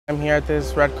I'm here at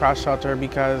this Red Cross shelter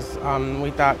because we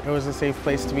thought it was a safe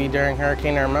place to be during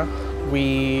Hurricane Irma.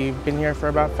 We've been here for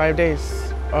about 5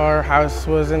 days. Our house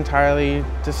was entirely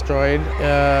destroyed.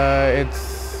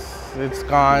 It's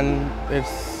gone.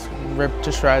 It's ripped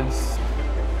to shreds.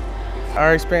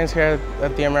 Our experience here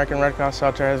at the American Red Cross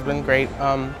shelter has been great.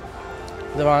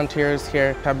 The volunteers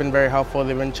here have been very helpful.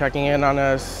 They've been checking in on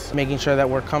us, making sure that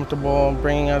we're comfortable,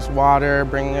 bringing us water,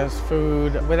 bringing us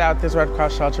food. Without this Red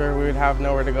Cross shelter, we would have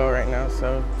nowhere to go right now.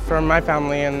 So for my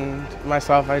family and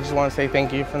myself, I just want to say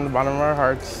thank you from the bottom of our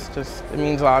hearts. It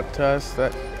means a lot to us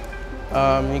that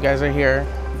you guys are here,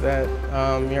 that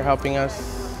you're helping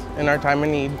us in our time of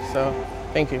need. So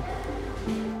thank you.